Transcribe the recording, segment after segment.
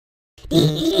Miss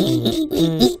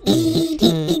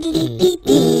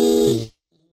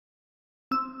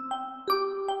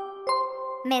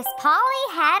Polly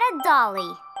had a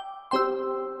dolly.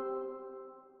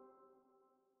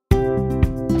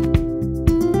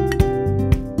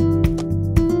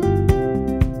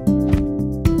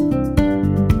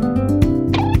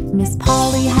 Miss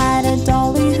Polly had a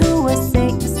dolly who was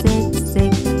sick, sick,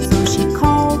 sick. So she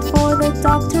called for the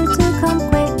doctor to come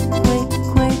quick, quick,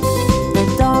 quick. The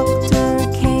doctor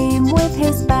came with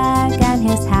his bag and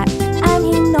his hat, and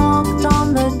he knocked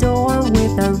on the door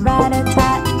with a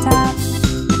rat-a-tat-tat.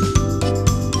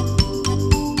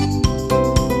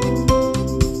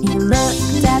 He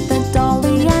looked at the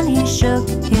dolly and he shook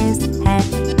his head,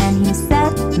 and he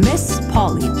said, "Miss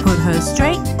Polly, put her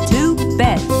straight to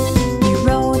bed."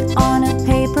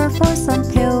 For some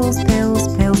pills, pills,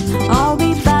 pills. I'll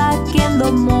be back in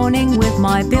the morning with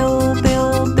my bill,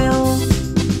 bill, bill.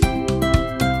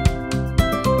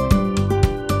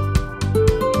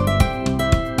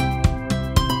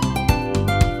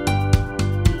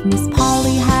 Miss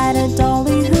Polly had a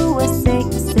dolly who was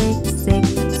sick, sick, sick.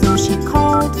 So she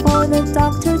called for the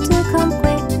doctor to come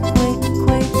quick, quick,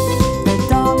 quick. The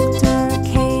doctor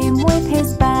came with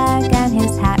his bag and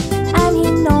his hat, and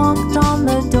he knocked on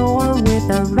the door with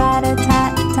a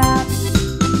rat-a-tat-tat.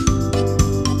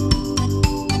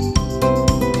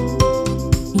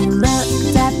 He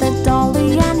looked at the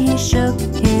dolly and he shook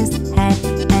his head,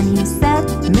 and he said,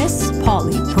 "Miss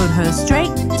Polly, put her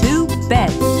straight to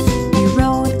bed." He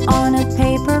wrote on a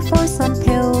paper for some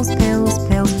pills, pills,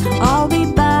 pills. I'll be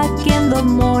back in the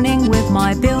morning with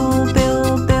my bill,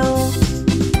 bill, bill.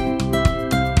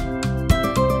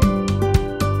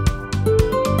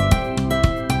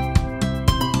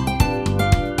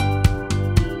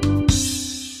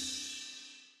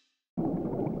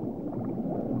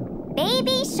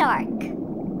 Baby shark.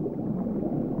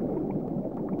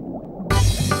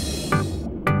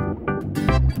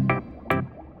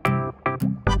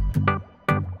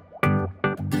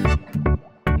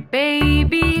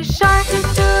 Baby shark,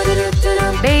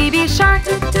 baby shark,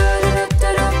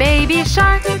 baby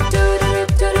shark,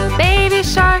 baby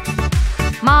shark,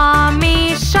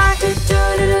 mommy shark,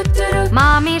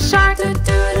 mommy shark,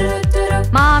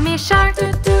 mommy shark,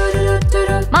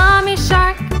 mommy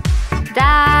shark,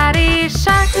 daddy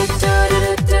shark,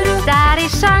 daddy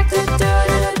shark,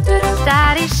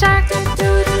 daddy shark,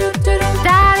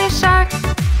 daddy shark,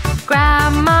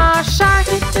 grandma shark,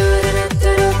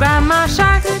 grandma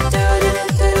shark,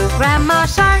 grandma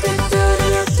shark,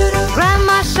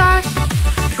 grandma shark,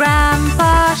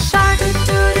 grandpa shark,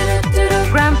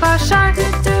 grandpa shark,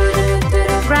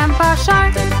 grandpa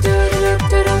shark,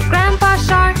 grandpa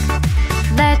shark.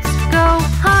 Let's go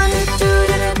hunt,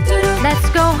 let's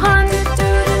go hunt,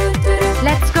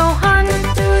 let's go hunt.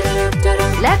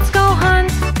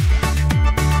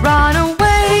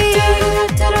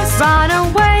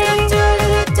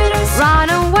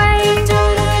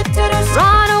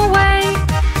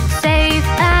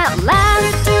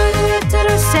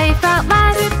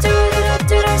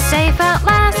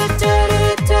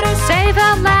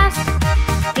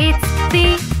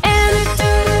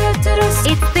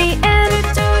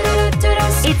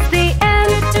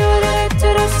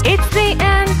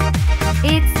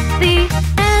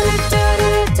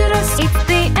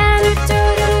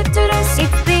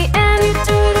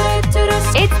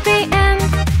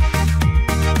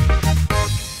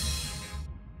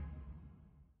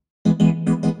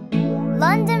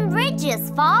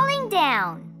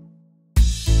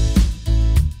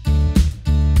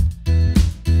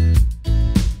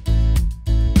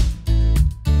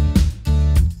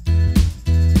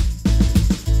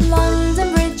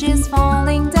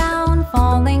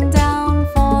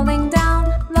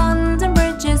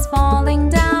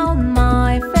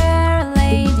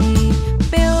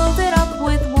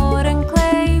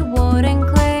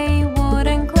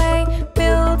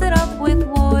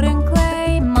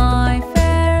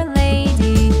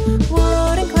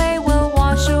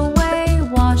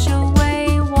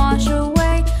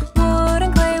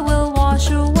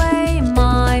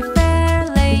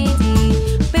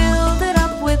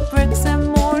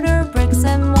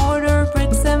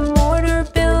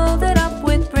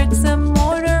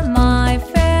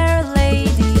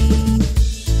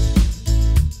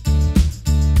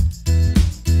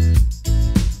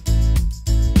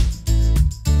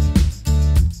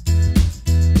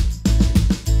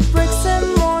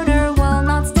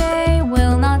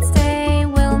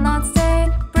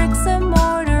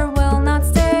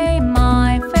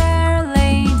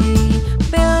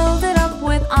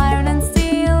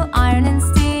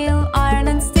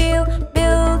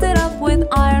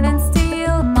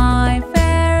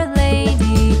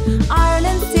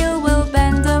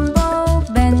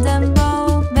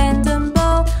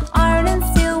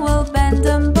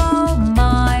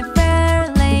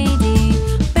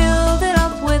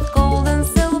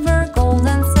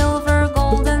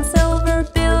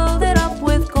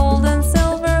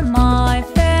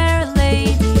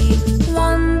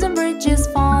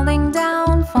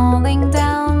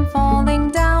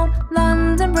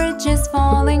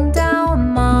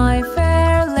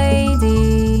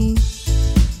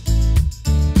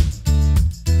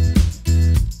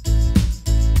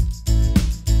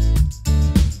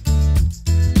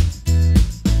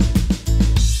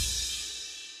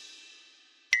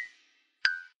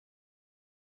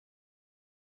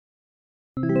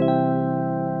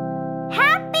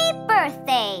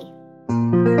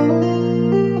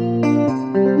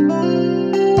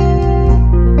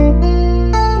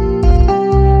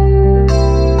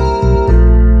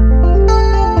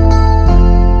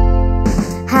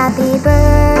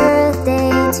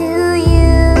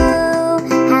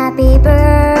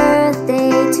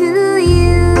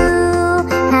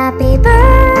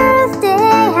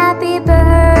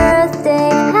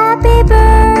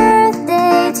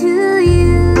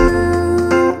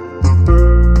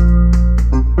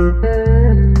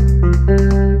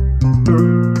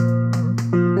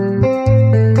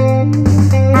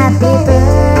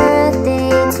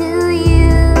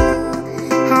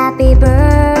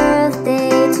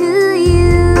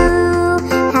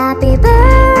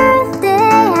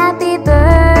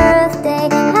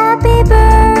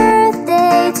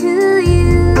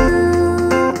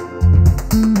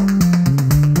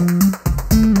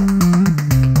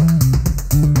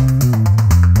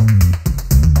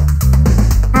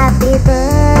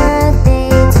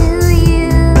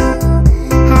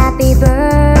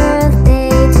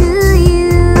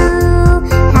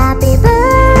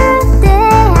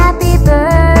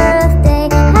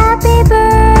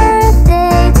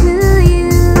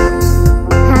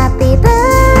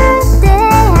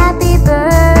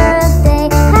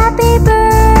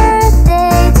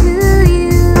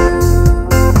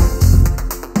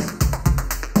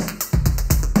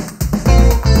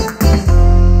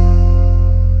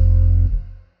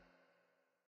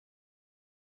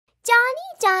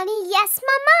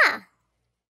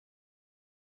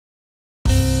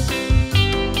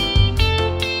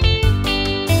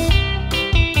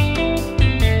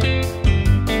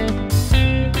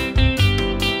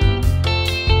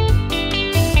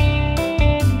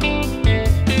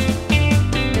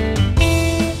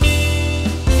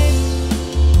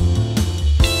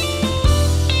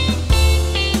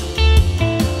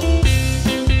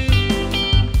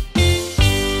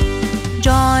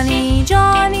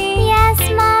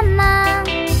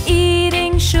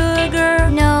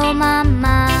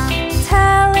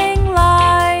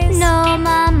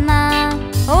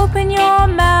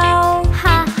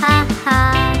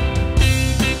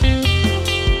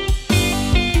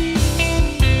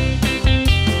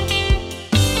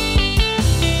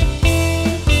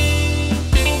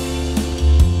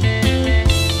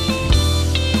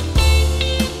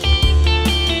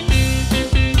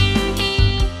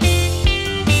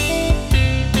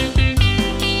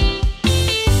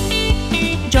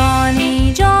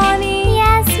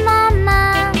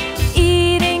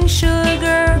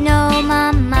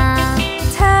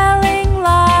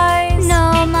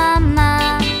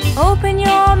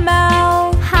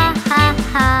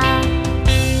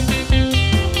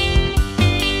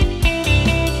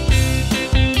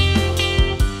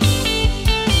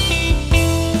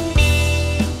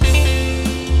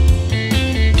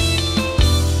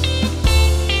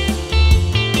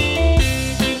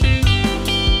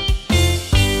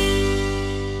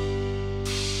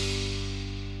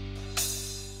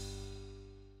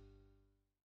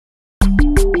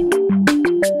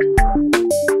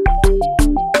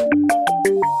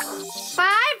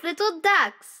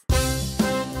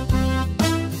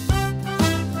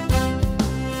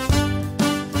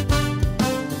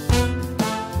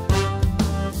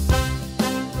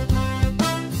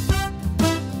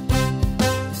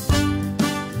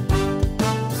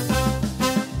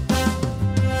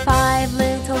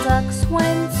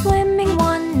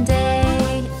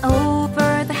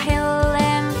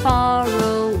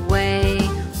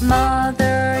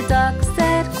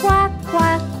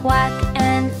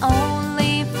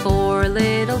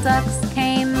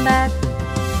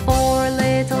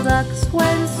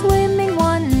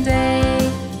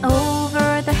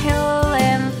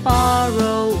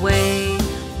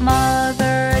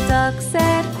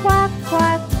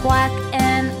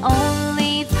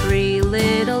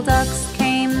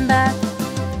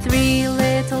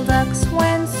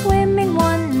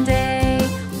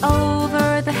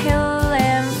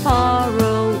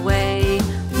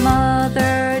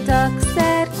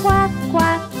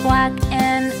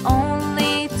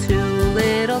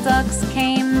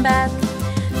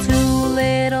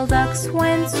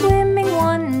 swimming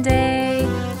one day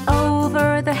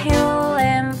over the hill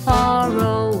and far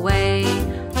away.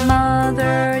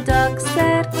 Mother duck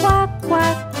said quack,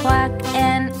 quack, quack,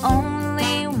 and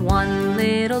only one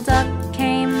little duck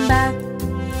came back.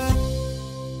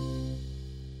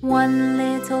 One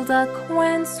little duck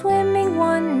went swimming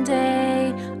one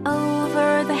day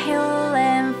over the hill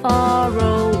and far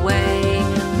away.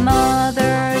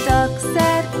 Mother duck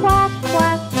said quack,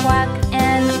 quack, quack,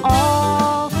 and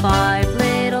all 5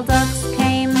 little ducks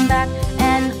came back,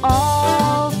 and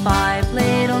all 5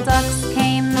 little ducks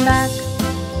came back.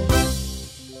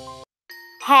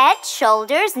 Head,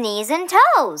 shoulders, knees, and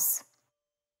toes.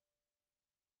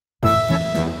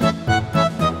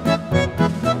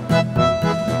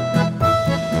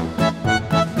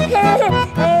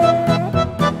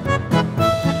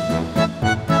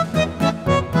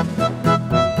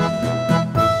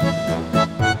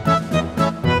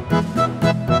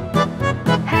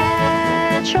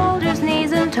 Head, shoulders,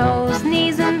 knees and toes,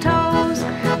 knees and toes.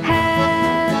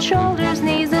 Head, shoulders,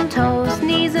 knees and toes,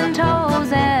 knees and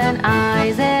toes, and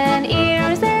eyes and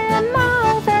ears and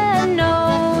mouth and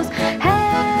nose.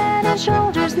 Head and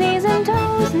shoulders, knees and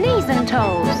toes, knees and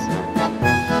toes.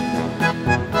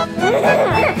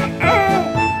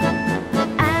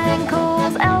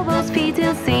 Ankles, elbows, feet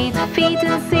and seat, feet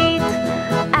and seat.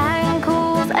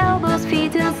 Ankles, elbows,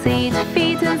 feet and seat,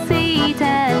 feet and seat,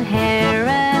 and hair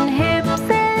and hips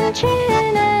and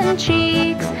chin and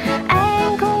cheeks.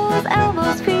 Ankles,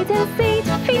 elbows, feet and seat,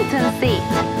 feet and seat.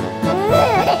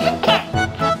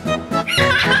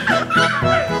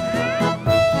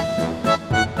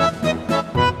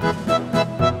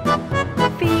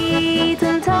 Feet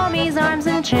and tummies, arms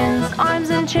and chins, arms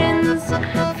and chins.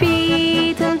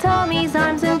 Feet and tummies,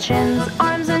 arms and chins,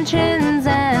 arms and chins,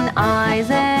 and eyes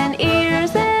and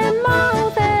ears and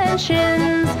mouth and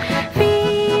shins.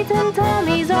 Feet and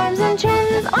tummies, arms and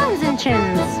chins, arms and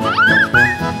chins.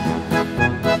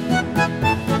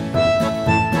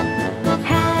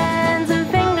 Hands and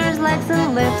fingers, legs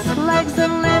and lips, legs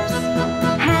and lips.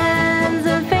 Hands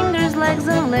and fingers, legs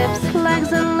and lips,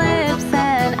 legs and lips,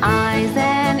 and eyes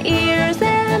and ears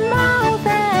and mouth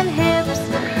and hips.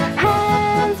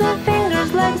 Hands and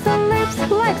fingers, legs and lips,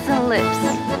 legs and lips.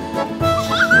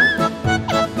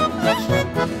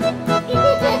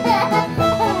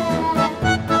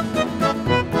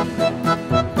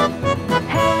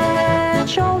 Head,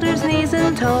 shoulders, knees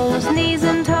and toes, knees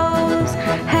and toes.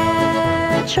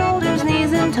 Head, shoulders,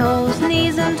 knees and toes,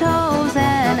 knees and toes,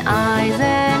 and eyes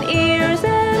and ears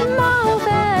and mouth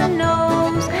and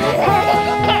nose.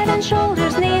 Head and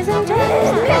shoulders, knees and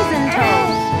toes, knees and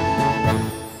toes.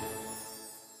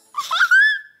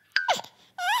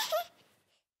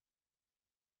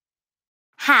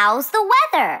 How's the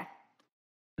weather?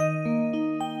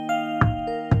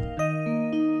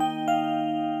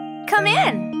 Come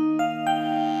in.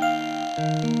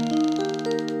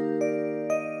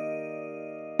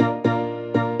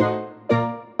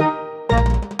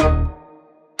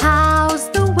 How's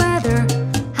the weather?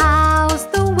 How's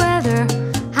the weather?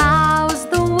 How's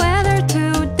the weather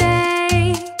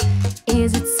today?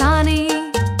 Is it sunny?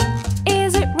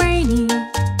 Is it rainy?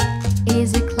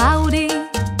 Is it cloudy?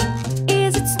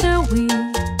 Is it snowy?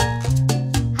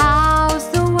 How's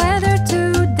the weather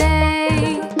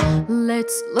today?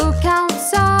 Let's look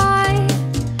outside.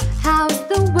 How's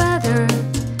the weather?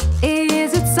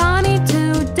 Is it sunny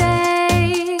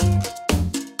today?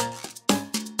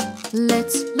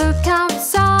 Let's look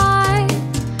outside.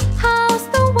 How's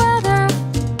the weather?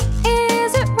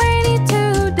 Is it rainy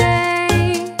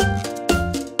today?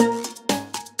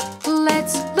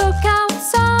 Let's look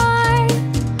outside.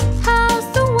 How's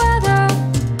the weather?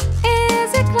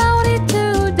 Is it cloudy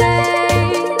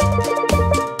today?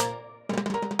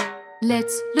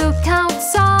 Let's look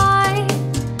outside.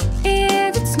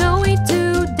 Is it snowy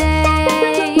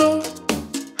today?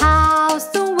 How's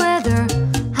the weather?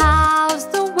 How's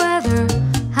the weather?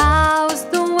 How's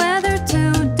the weather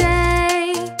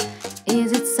today?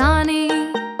 Is it sunny?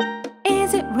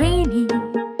 Is it rainy?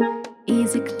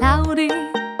 Is it cloudy?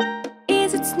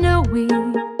 Is it snowy?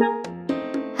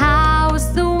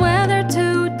 How's the weather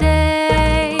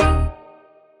today?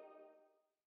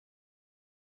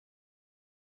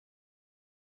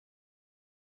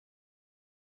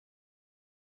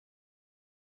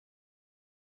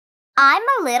 I'm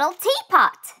a little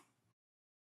teapot.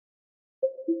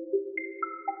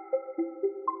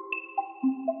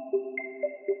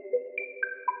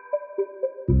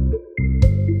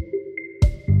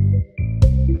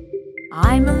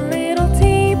 I'm a little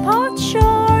teapot,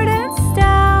 short and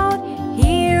stout.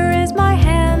 Here is my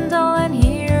handle and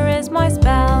here is my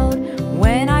spout.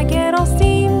 When I get all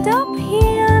steamed up,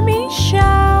 hear me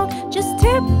shout.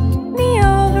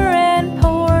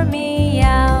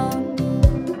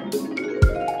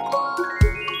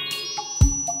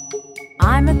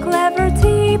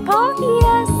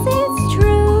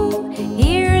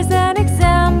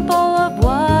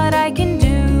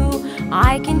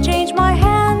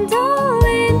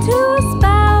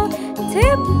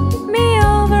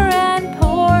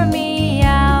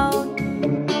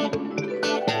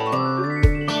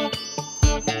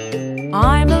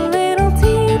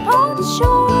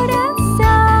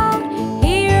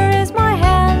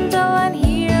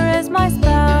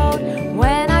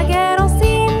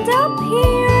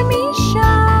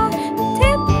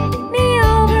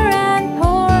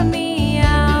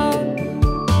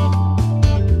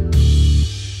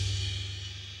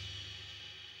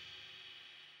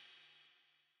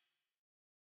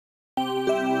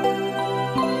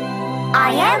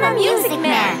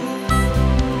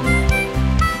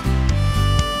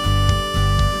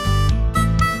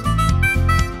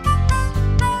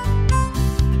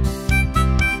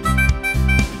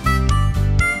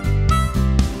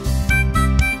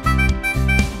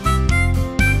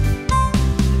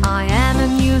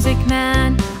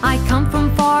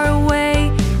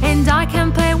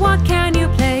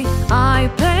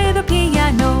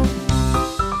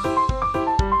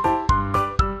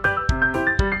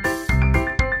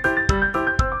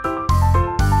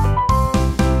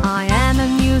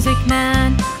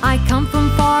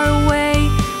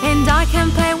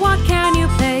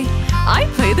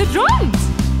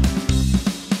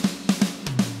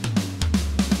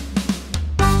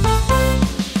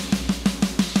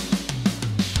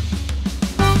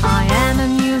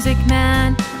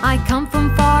 I come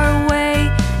from far away,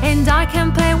 and I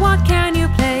can play. What can you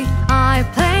play? I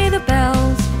play the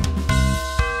bells.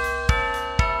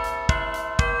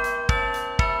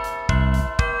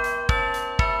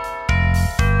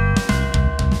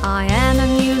 I am a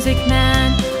music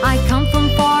man. I come from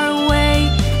far away,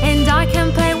 and I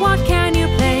can play. What can you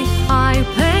play? I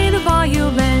play the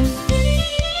violin.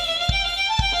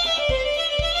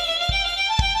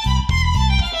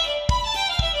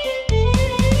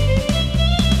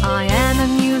 I am a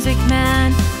music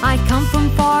man. I come from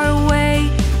far away,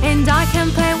 and I can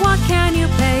play. What can you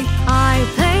play? I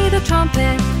play the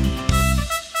trumpet.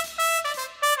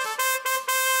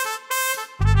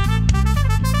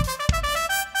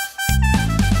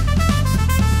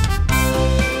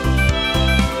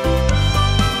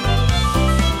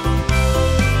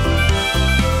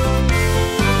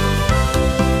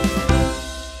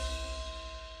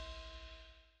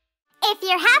 If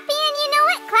you're happy and you know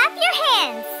it, clap your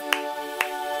hands.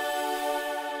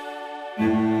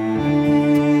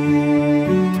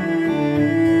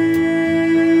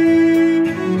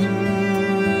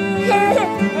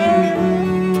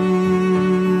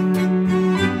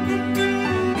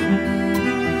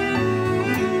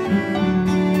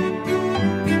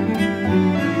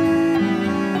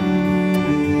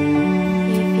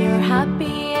 If you're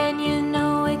happy and you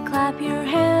know it, clap your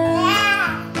hands.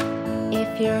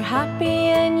 If you're happy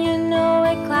and you know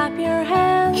it, clap your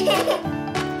hands.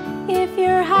 If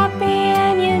you're happy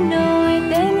and you know it,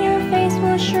 then your face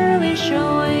will surely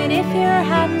show it. If you're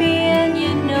happy and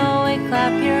you know it,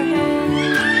 clap your hands.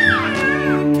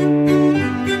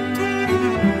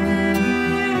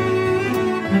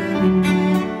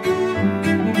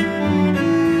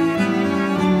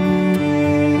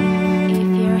 If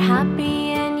you're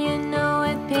happy and you know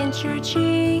it, pinch your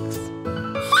cheeks.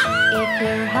 If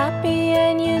you're happy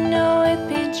and you know it,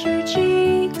 pinch your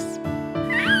cheeks.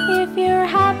 If you're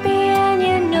happy and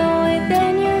you know it,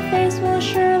 then your face will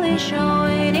surely show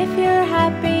it. If you're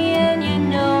happy and you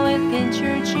know it, pinch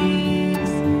your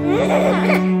cheeks.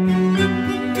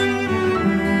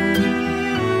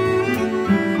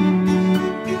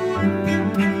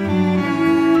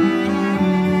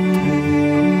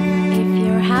 If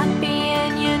you're happy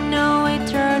and you know it,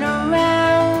 turn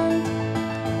around.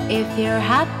 If you're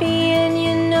happy and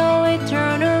you know it,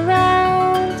 turn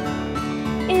around.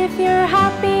 If you're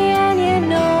happy and you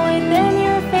know it, then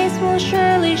your face will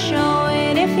surely show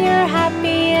it. If you're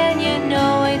happy and you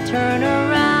know it, turn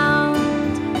around.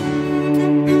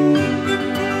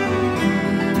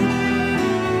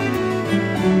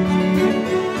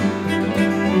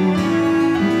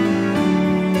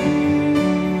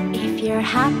 If you're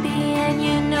happy and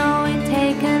you know it,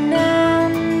 take a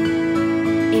nap.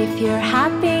 If you're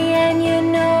happy and you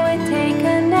know it, take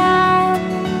a nap.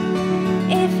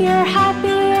 If you're happy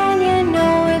and you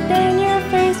know it, then your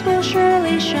face will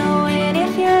surely show it.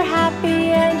 If you're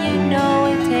happy and you know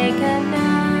it, take a nap.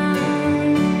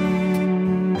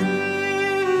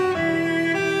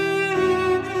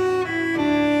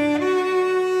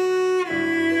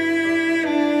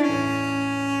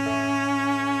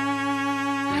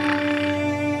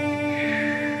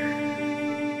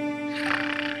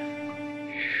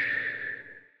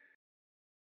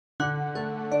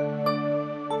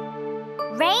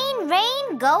 Rain,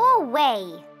 rain, go away.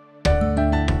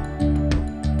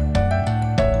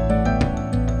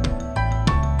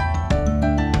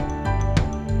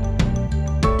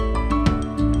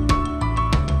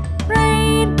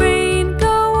 Rain, rain,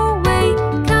 go away.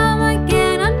 Come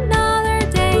again another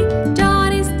day.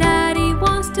 Johnny's daddy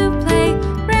wants to play.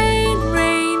 Rain,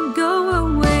 rain, go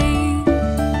away.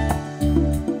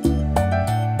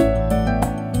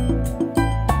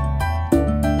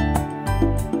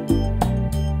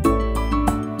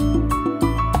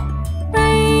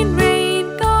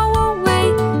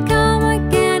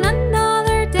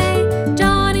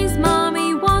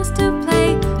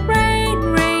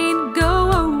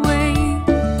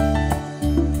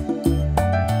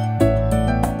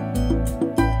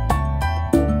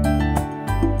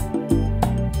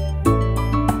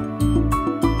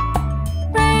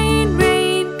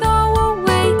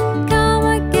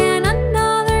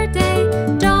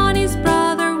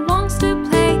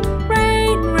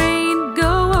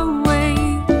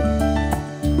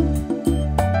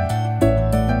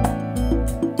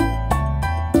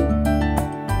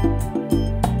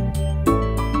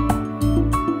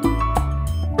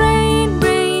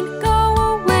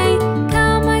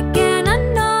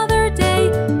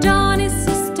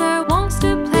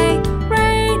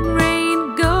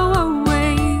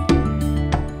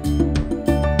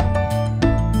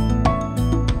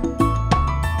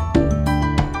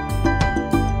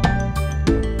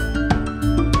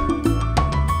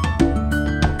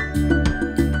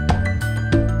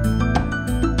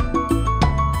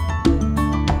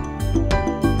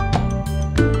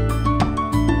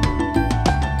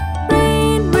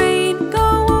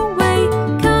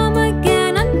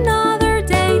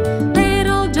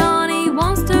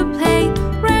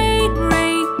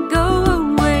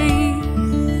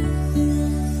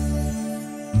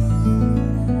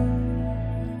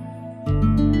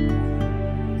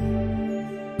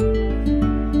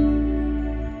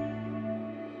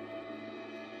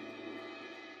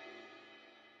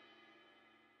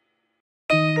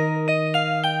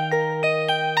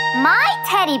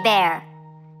 bear.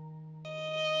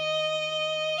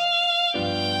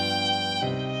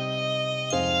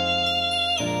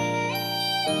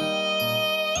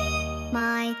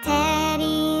 My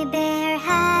teddy bear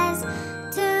has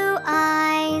two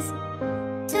eyes,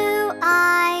 two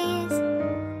eyes,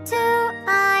 two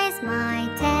eyes. My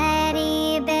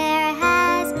teddy bear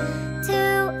has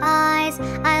two eyes.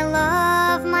 I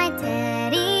love my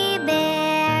teddy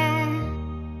bear.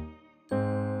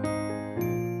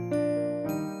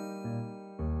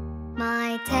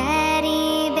 My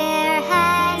teddy bear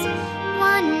has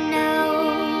one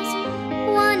nose,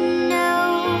 one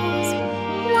nose,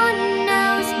 one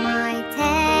nose. My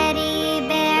teddy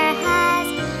bear has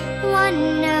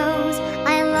one nose.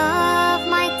 I love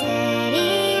my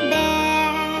teddy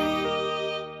bear.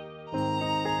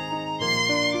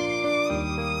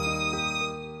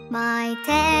 My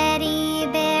teddy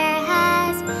bear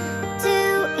has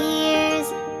two ears,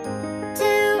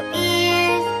 two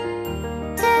ears,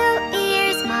 two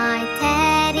ears. My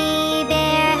teddy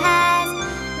bear has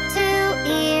two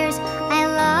ears. I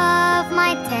love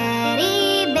my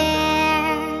teddy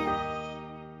bear.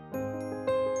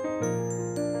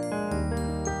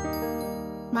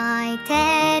 My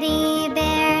teddy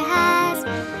bear has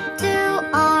two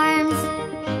arms,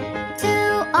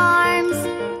 two arms,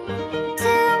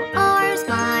 two arms.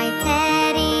 My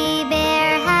teddy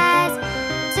bear has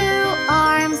two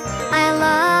arms. I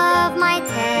love my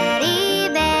teddy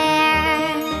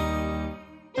bear.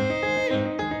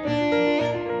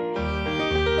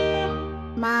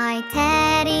 My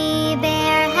teddy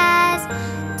bear has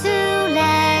two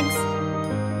legs,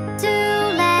 two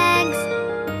legs,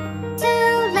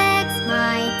 two legs.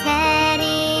 My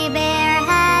teddy bear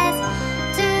has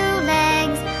two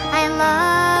legs. I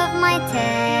love my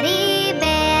teddy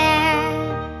bear.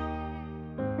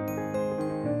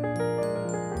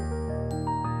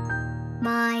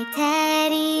 My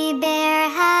teddy bear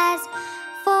has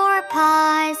four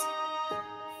paws,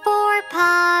 four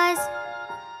paws,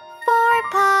 four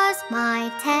paws.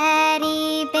 My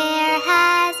teddy bear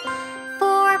has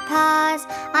four paws.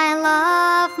 I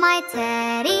love my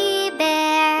teddy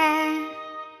bear.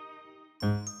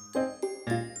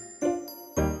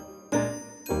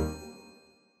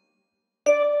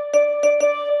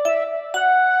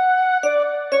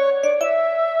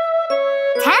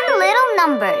 Little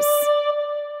numbers.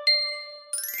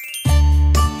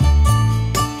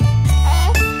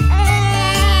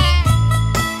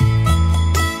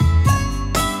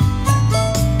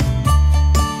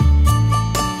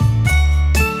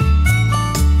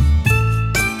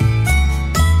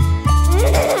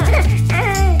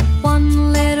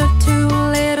 One little, two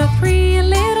little, three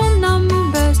little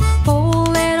numbers, four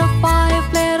little,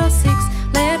 five little, six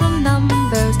little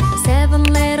numbers, seven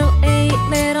little, eight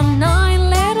little, nine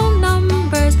little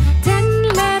numbers,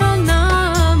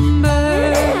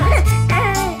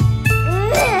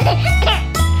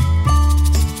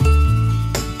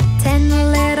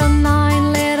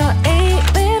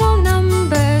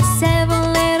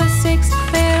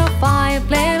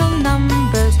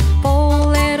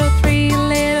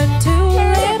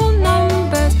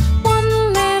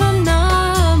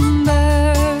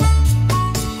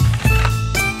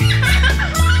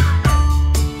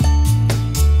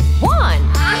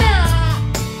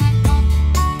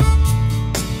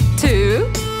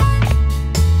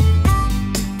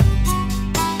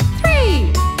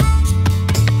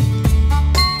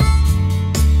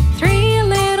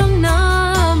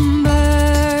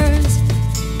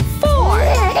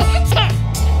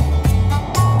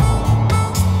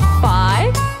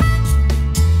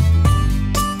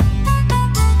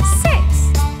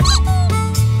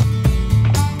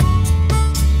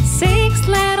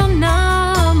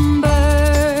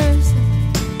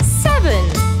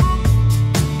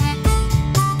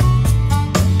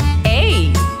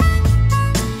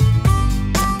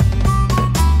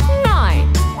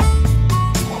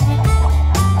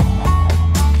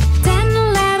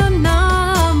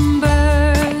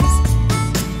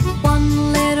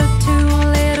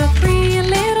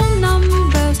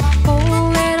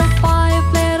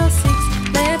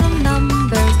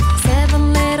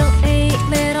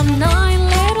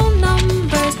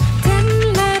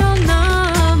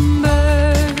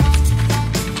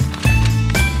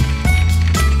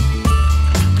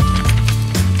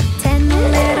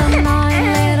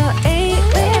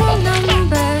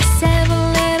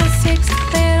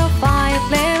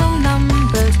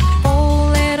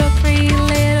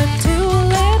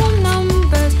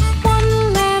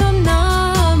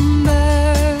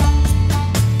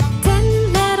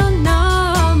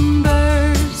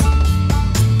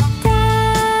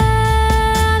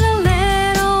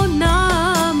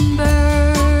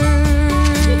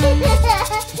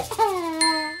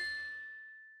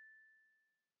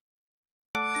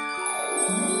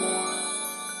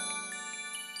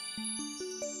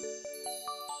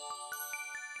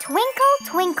 Twinkle,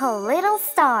 twinkle, little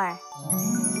star.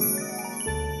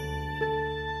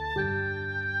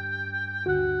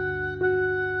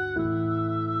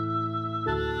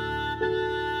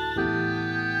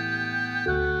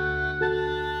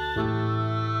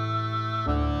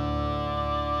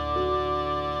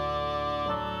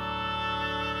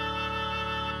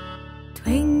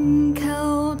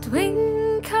 Twinkle,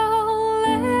 twinkle,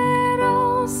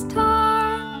 little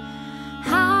star,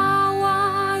 how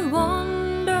I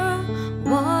wonder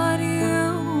what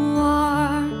you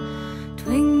are.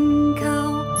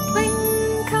 Twinkle,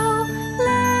 twinkle,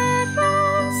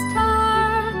 little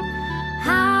star,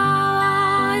 how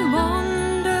I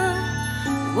wonder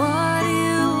what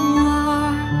you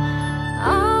are.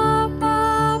 Up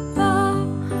above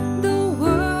the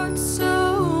world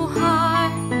so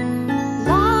high,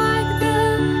 like the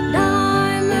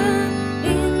diamond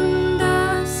in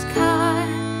the sky.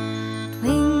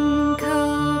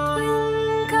 Twinkle,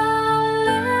 twinkle,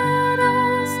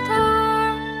 little star,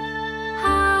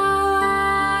 how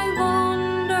I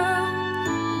wonder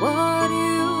what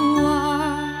you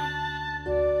are.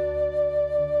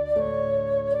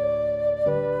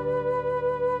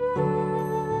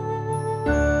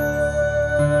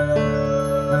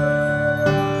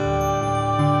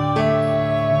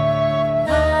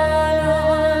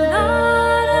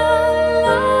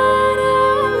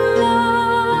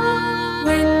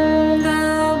 When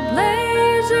the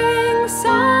blazing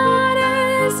sun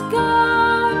is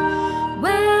gone,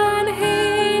 when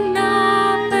he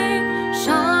nothing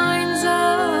shines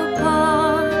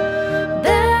upon,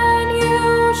 then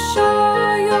you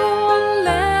show your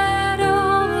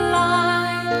little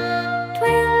light.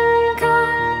 Twinkle,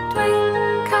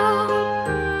 twinkle,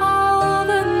 all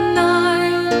the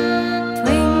night.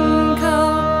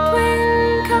 Twinkle,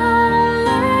 twinkle,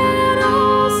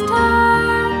 little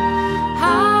star,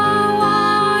 how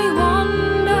I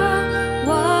wonder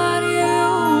what you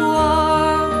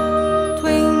are.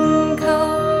 Twinkle,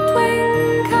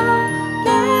 twinkle,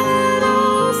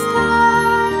 little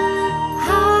star,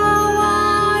 how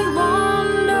I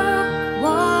wonder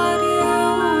what you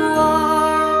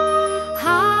are.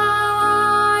 How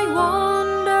I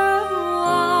wonder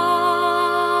what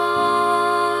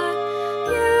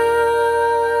you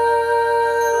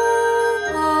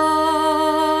are.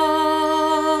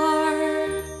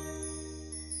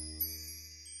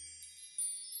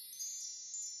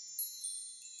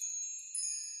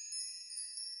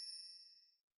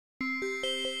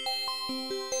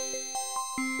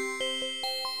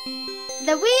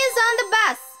 The wheels on the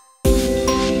bus.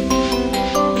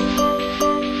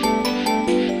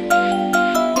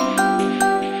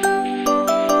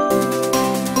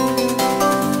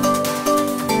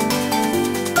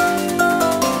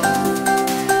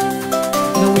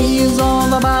 The wheels on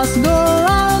the bus go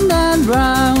round and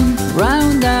round,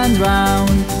 round and round,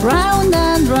 round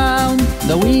and round.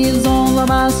 The wheels on the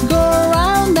bus go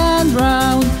round and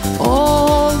round,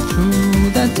 all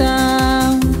through the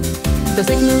town. The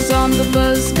signals on the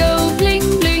bus go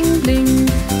bling, bling, bling,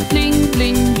 bling,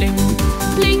 bling, bling,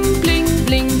 bling, bling,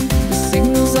 bling. The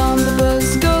signals on the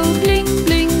bus go bling,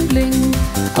 bling, bling,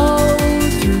 all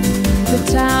through the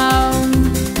town.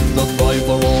 The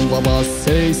driver on the bus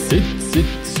says sit, sit,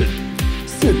 sit,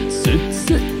 sit, sit,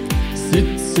 sit,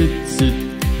 sit, sit, sit.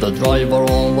 The driver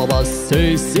on the bus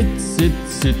says sit, sit,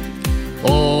 sit,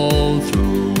 all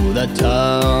through the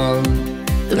town.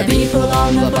 The people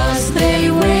on the bus, they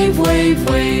wave, wave,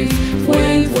 wave,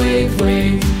 wave, wave,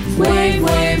 wave, wave,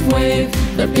 wave, wave.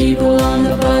 The people on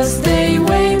the bus, they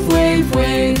wave, wave,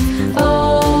 wave,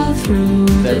 all through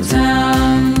the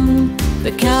town.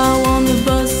 The cow on the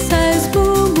bus says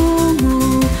moo, moo,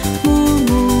 moo, moo,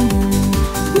 moo,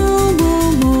 moo,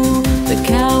 moo, moo. The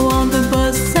cow on the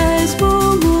bus says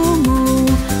moo, moo, moo,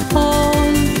 all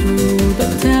through the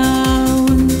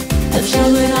town. The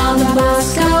children on the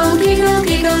bus go giggle,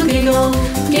 giggle, giggle,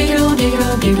 giggle,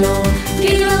 giggle, giggle,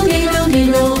 giggle, giggle,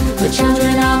 giggle. The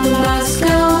children on the bus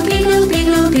go giggle,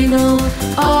 giggle, giggle,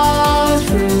 all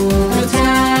through the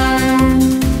town.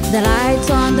 The lights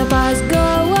on the bus go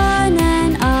on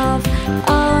and off,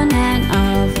 on and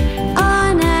off,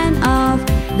 on and off.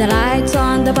 The lights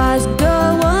on the bus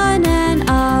go on and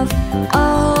off,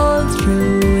 all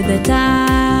through the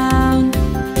town.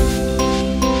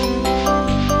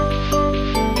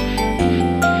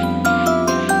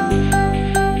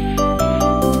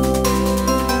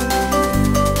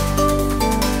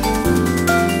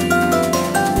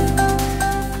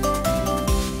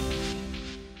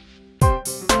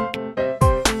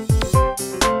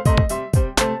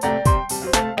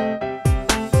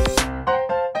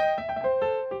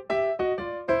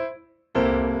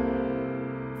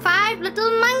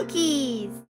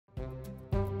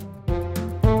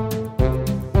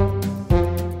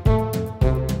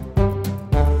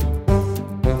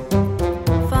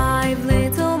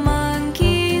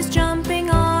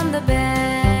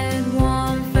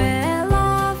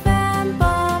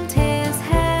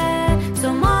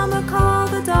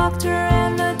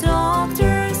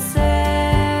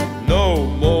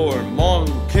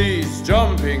 monkeys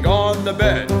jumping on the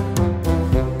bed.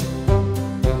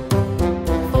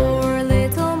 4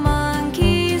 little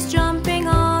monkeys jumping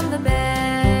on the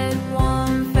bed.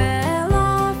 One fell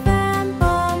off and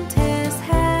bumped his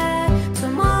head. So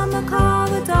Mama called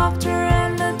the doctor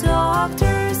and the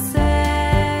doctor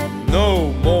said,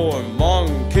 No more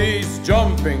monkeys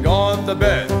jumping on the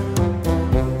bed.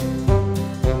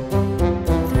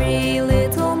 3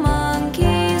 little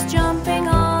monkeys jumping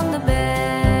on the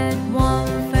bed.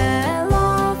 One fell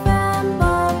off and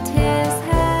bumped his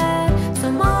head.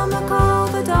 So Mama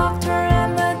called the doctor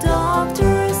and the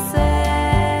doctor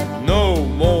said, No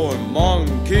more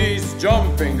monkeys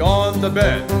jumping on the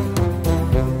bed.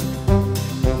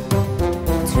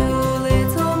 2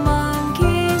 little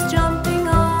monkeys jumping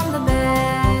on the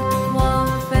bed.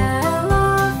 One fell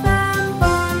off and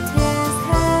bumped his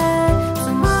head.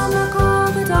 So Mama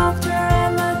called the doctor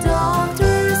and the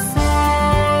doctor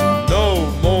said, No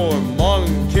more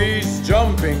monkeys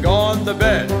jumping on the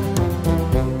bed.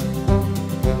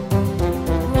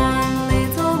 1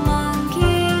 little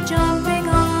monkey jumping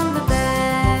on the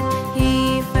bed.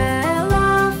 He fell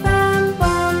off and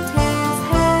bumped his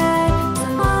head. So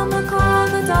Mama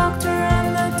called the doctor and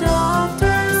the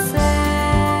doctor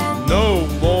said, No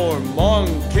more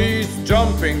monkeys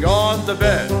jumping on the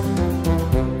bed.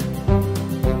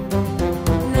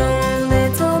 No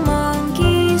little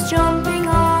monkeys jumping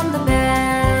on the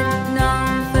bed.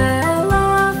 None fell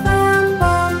off and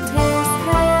bumped his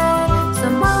head. So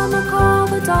Mama called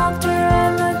the doctor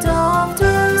and the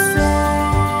doctor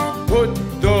said, Put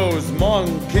those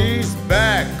monkeys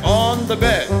back on the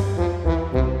bed.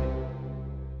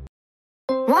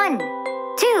 1,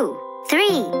 2,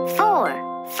 3,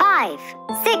 4, 5,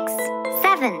 6,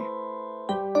 7.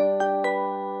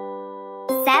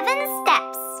 7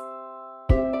 steps.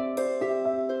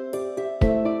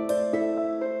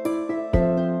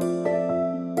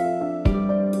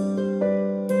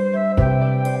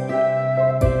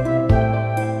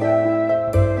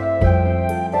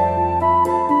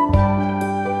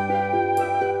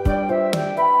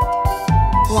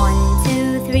 1,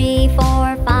 2, 3,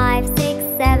 4, 5, 6,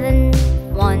 7.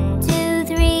 1, 2,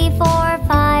 3, 4,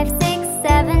 5, 6,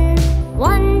 7.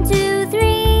 1, 2,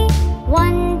 3.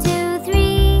 1, 2,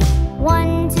 3.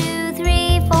 1, 2,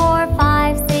 3, 4,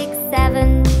 5, 6,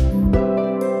 7.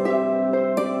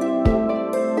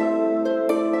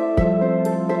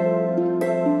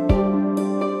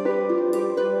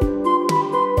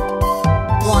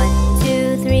 1,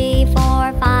 2, 3,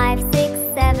 4, 5, 6,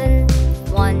 7.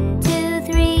 1, 2,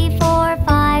 3, 4,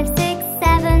 5, 6,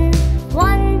 7.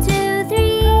 1, 2,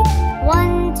 3.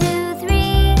 1, 2,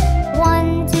 3.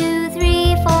 1, 2,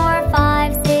 3, 4,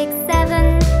 5, 6,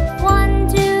 7. 1,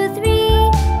 2, 3.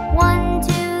 1,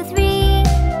 2, 3.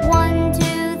 1,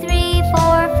 2, 3,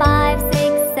 4, 5,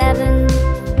 6, 7.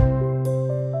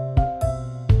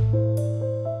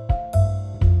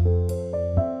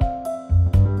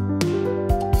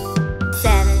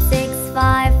 7, 6,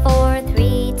 5, 4,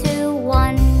 3, 2,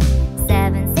 1.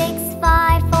 7, 6,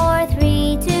 5, 4,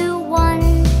 3, 2,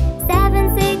 1.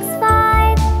 7, 6,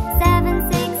 5.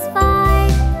 7, 6,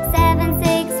 5. 7,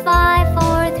 6, 5,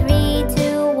 4, 3,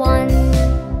 2, 1.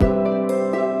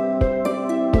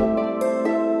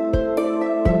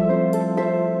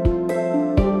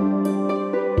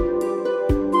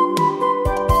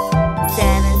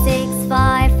 7, 6,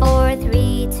 5, 4,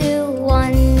 3, 2,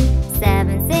 1.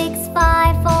 7, 6,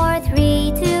 5, 4,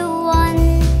 3, 2,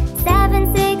 1.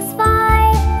 7, 6,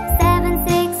 5. 7,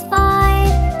 6, 5.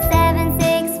 7,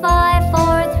 6, 5,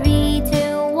 4, 3,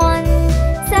 2, 1.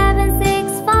 7,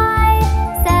 6, 5.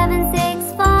 7,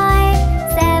 6, 5.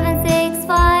 7, 6,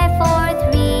 5, 4,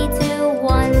 3, 2,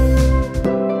 1.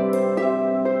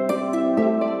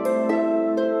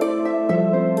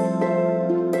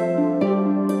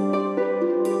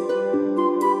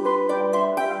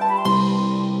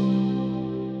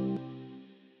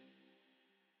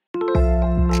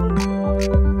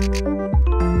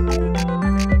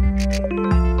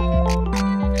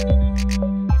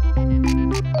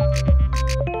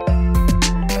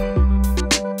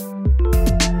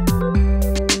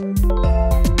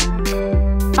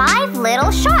 5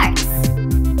 little sharks.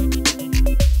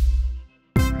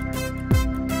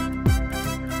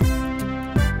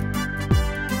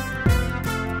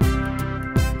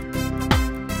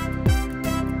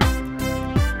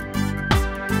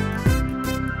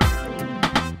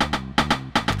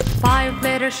 5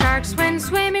 little sharks went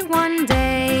swimming one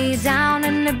day down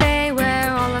in the bay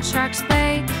where all the sharks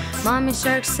play. Mommy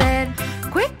shark said,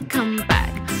 "Quick, come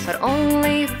back." But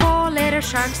only 4 little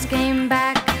sharks came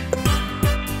back.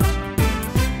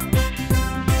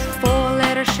 4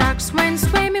 little sharks went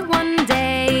swimming one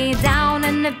day down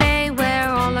in the bay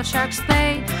the sharks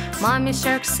play. Mommy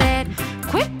shark said,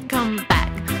 quick, come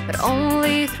back. But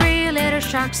only 3 little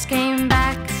sharks came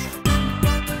back.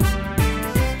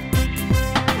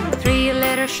 3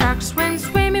 little sharks went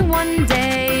swimming one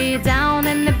day down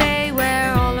in the bay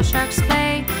where all the sharks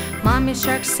play. Mommy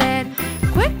shark said,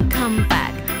 quick, come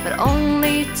back. But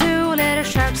only 2 little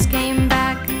sharks came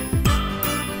back.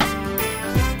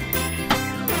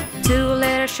 2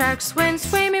 little sharks went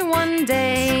swimming one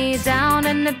day down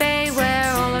in the bay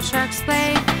where all the sharks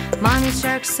play. Mommy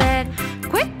shark said,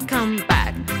 quick, come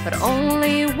back. But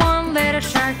only 1 little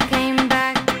shark came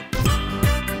back.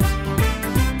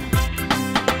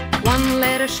 1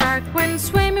 little shark went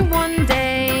swimming one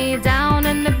day down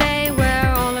in the bay where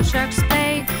all the sharks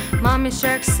play. Mommy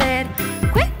shark said,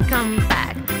 quick, come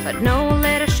back. But no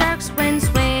little sharks went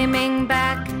swimming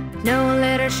back. No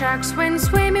little sharks went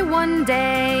swimming one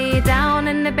day down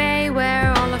in the bay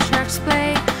where all the sharks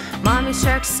play. Mommy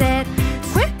shark said,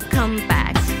 quick, come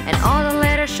back. And all the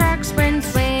little sharks went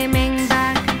swimming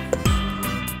back.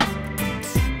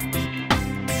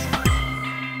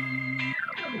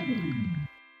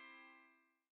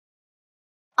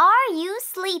 Are you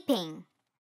sleeping?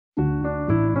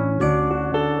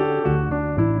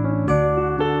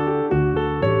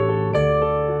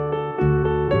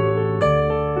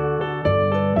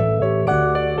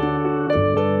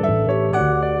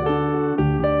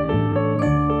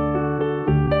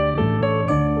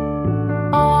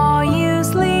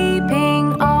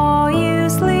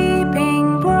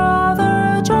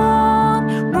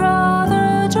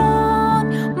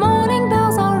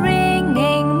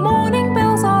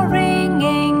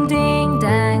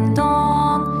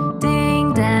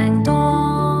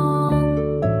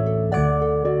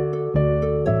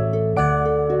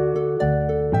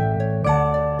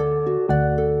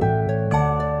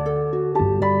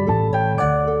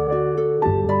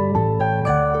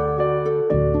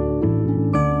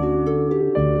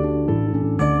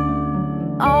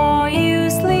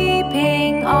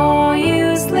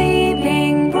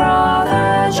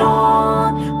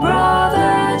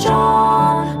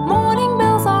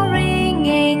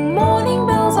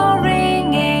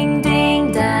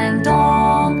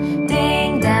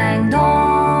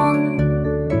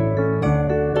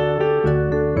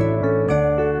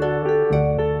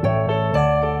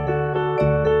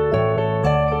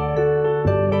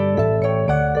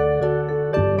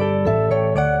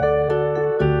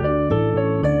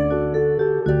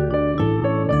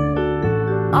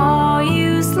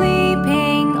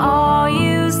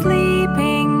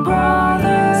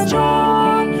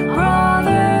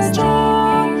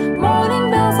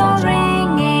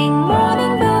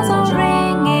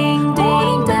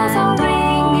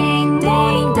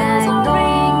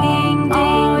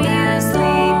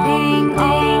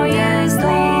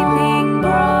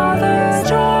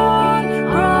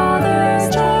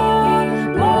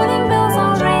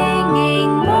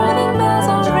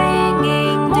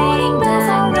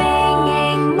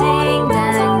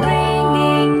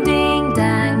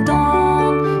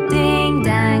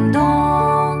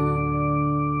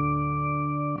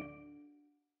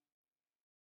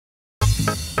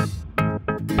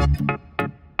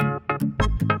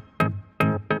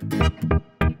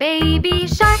 Baby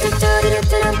shark,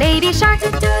 baby shark,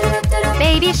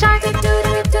 baby shark,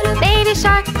 baby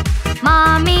shark.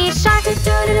 Mommy shark,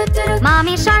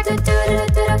 mommy shark,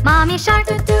 mommy shark,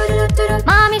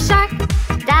 mommy shark.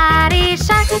 Daddy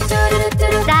shark,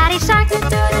 daddy shark,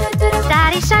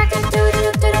 daddy shark,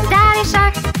 daddy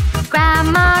shark.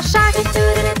 Grandma shark,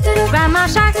 grandma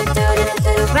shark,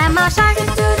 grandma shark,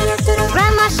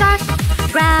 grandma shark.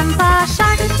 Grandpa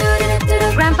shark,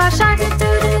 grandpa shark,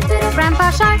 grandpa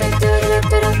shark,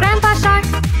 grandpa shark.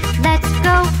 Let's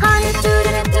go hunt,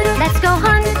 let's go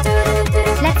hunt,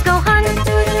 let's go hunt,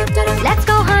 let's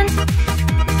go hunt.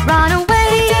 Run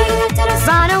away,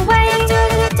 run away,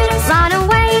 run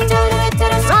away,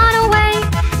 run away.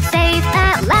 Safe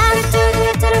at last,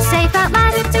 safe at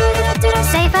last,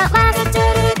 safe at last,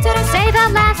 safe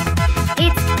at last.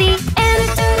 It's the end,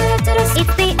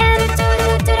 it's the end,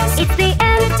 it's the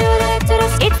end,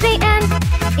 it's the end,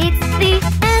 it's the end,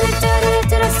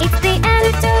 it's the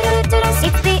end,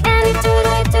 it's the end,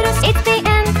 it's the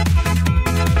end.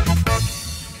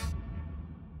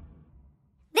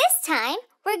 This time,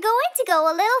 we're going to go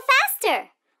a little faster.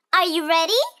 Are you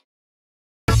ready?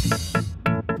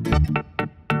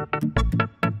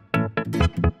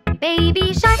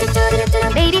 Baby shark,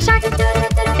 baby shark,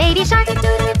 baby shark,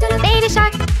 baby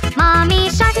shark. Mommy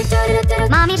shark,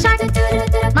 mommy shark,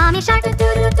 mommy shark,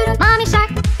 mommy shark.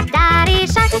 Daddy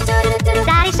shark,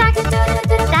 daddy shark,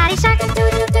 daddy shark,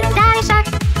 daddy shark.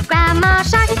 Grandma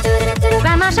shark,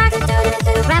 grandma shark,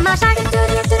 grandma shark,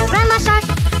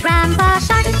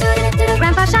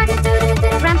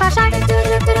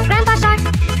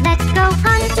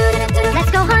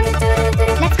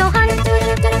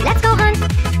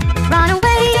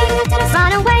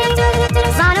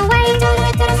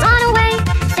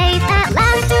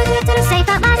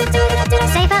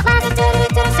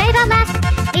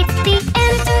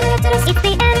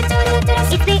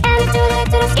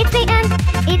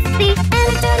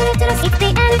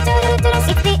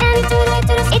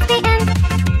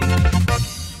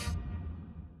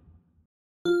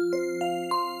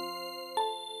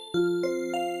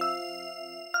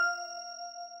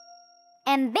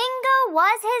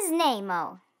 was his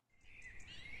name-o?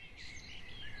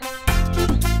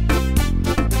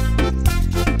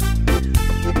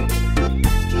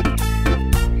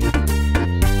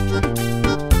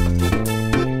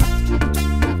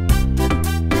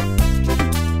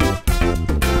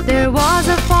 There was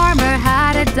a farmer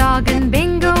had a dog and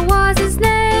Bingo was his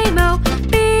name-o.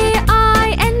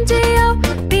 B-I-N-G-O,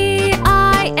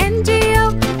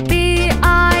 B-I-N-G-O,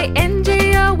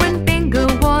 B-I-N-G-O, when Bingo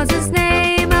was his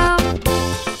name-o.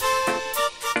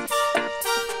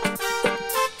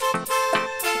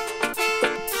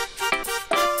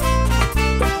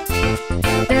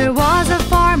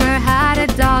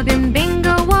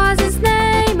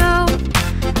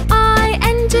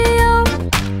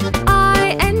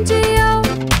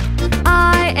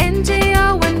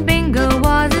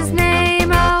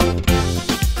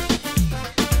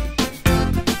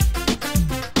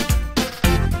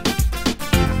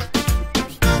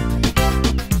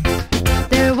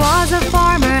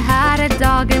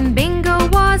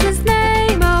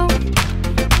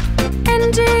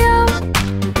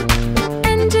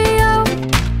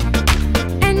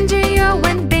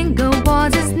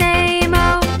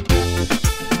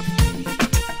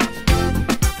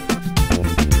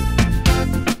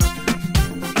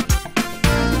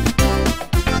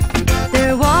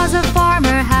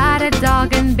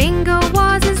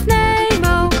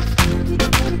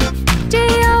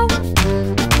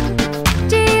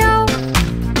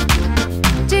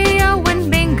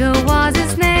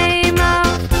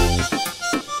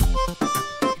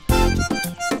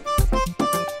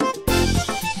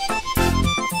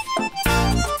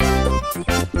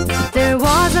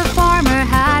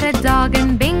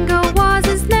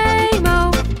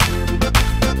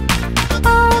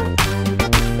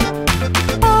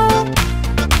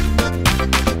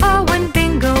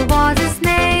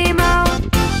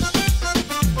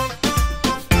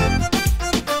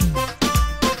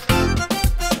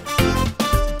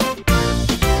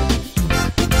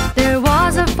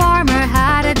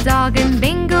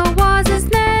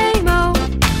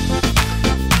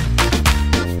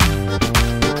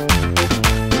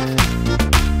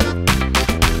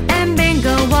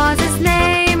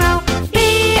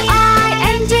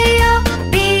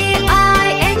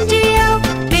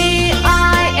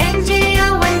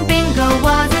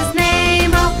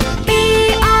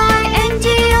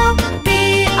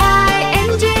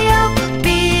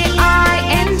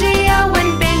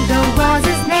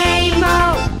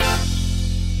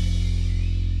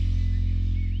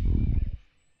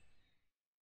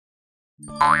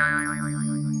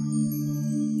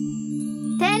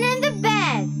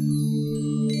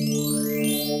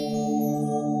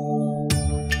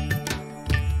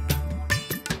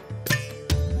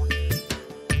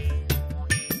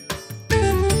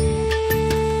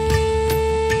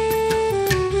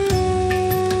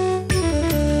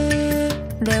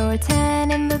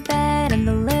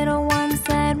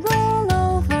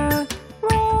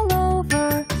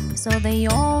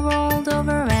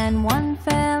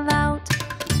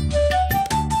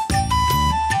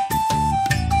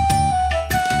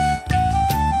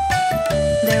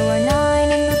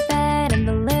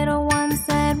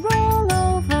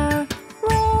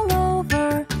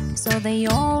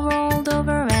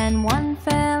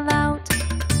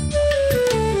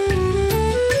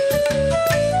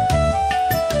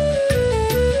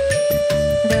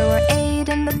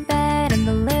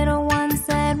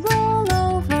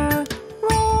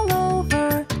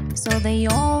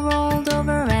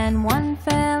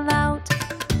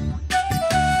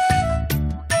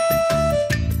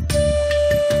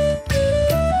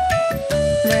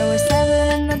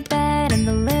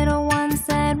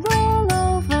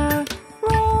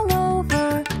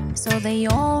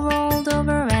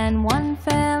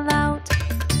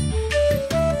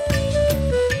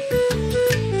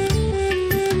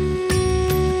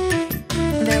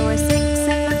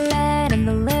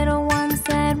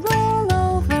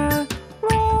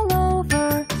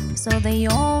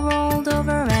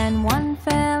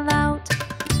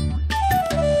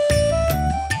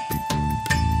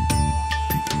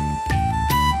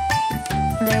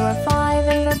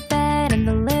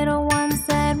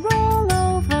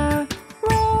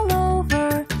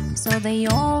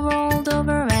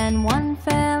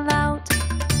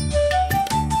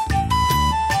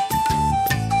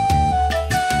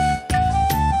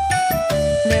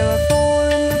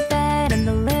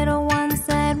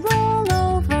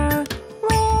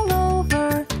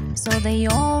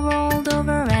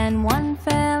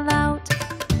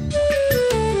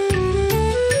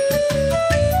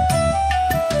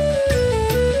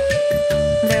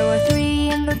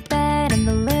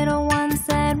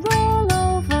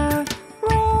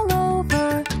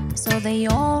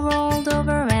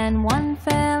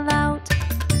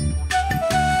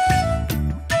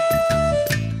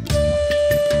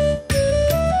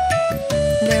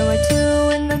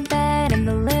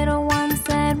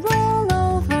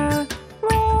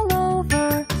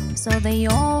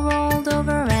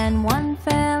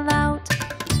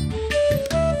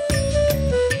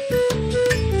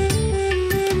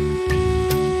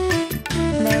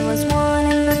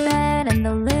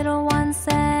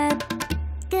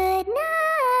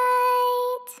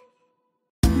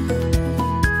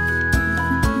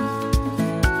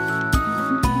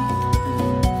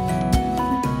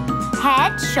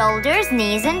 shoulders,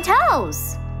 knees, and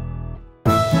toes.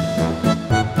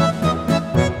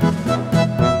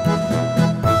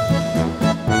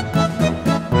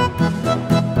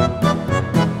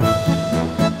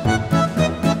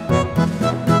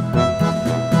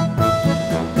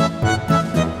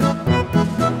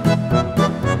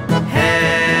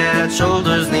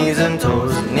 Shoulders, knees and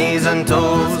toes, knees and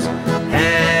toes.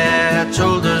 Head,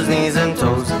 shoulders, knees and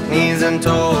toes, knees and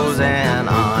toes. And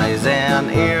eyes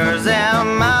and ears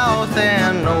and mouth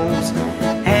and nose.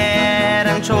 Head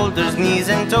and shoulders, knees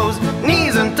and toes,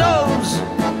 knees and toes.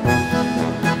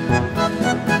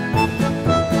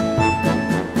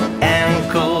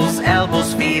 Ankles,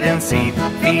 elbows, feet and seat,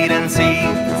 feet and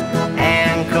seat.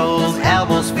 Ankles,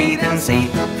 elbows, feet and seat,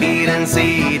 feet and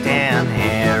seat. And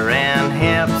hair and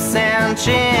hips and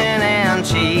chin and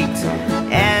cheeks.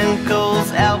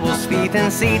 Ankles, elbows, feet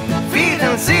and seat, feet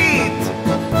and seat.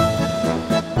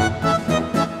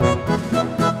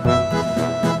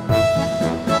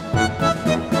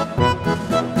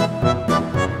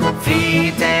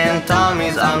 Feet and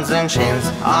tummies, arms and shins,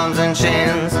 arms and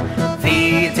shins.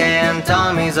 Feet and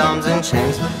tummies, arms and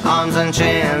shins, arms and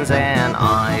shins. And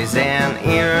eyes and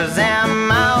ears and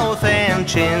mouth and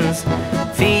chins.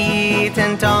 Feet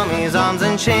and tummies, arms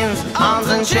and shins, arms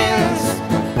and shins.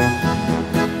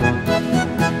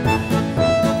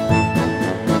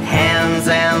 Hands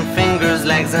and fingers,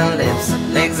 legs and lips,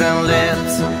 legs and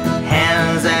lips.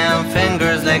 Hands and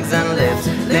fingers, legs and lips,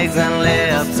 legs and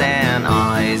lips. And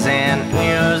eyes and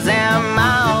ears and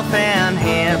mouth and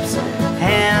hips.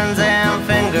 Hands and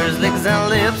fingers, legs and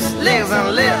lips, legs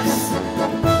and lips.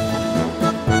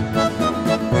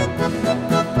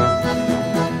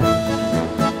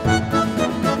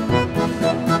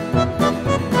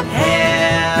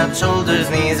 Head, shoulders,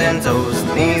 knees and toes,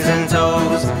 knees and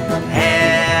toes.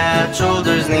 Head,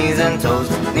 shoulders, knees and toes,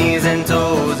 knees and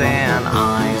toes. And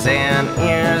eyes and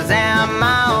ears and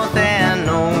mouth and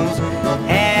nose.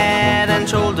 Head and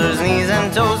shoulders, knees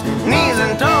and toes, knees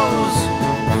and toes.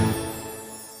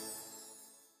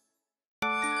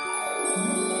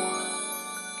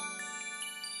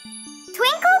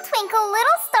 Twinkle, twinkle,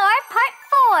 little star, part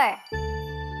 4.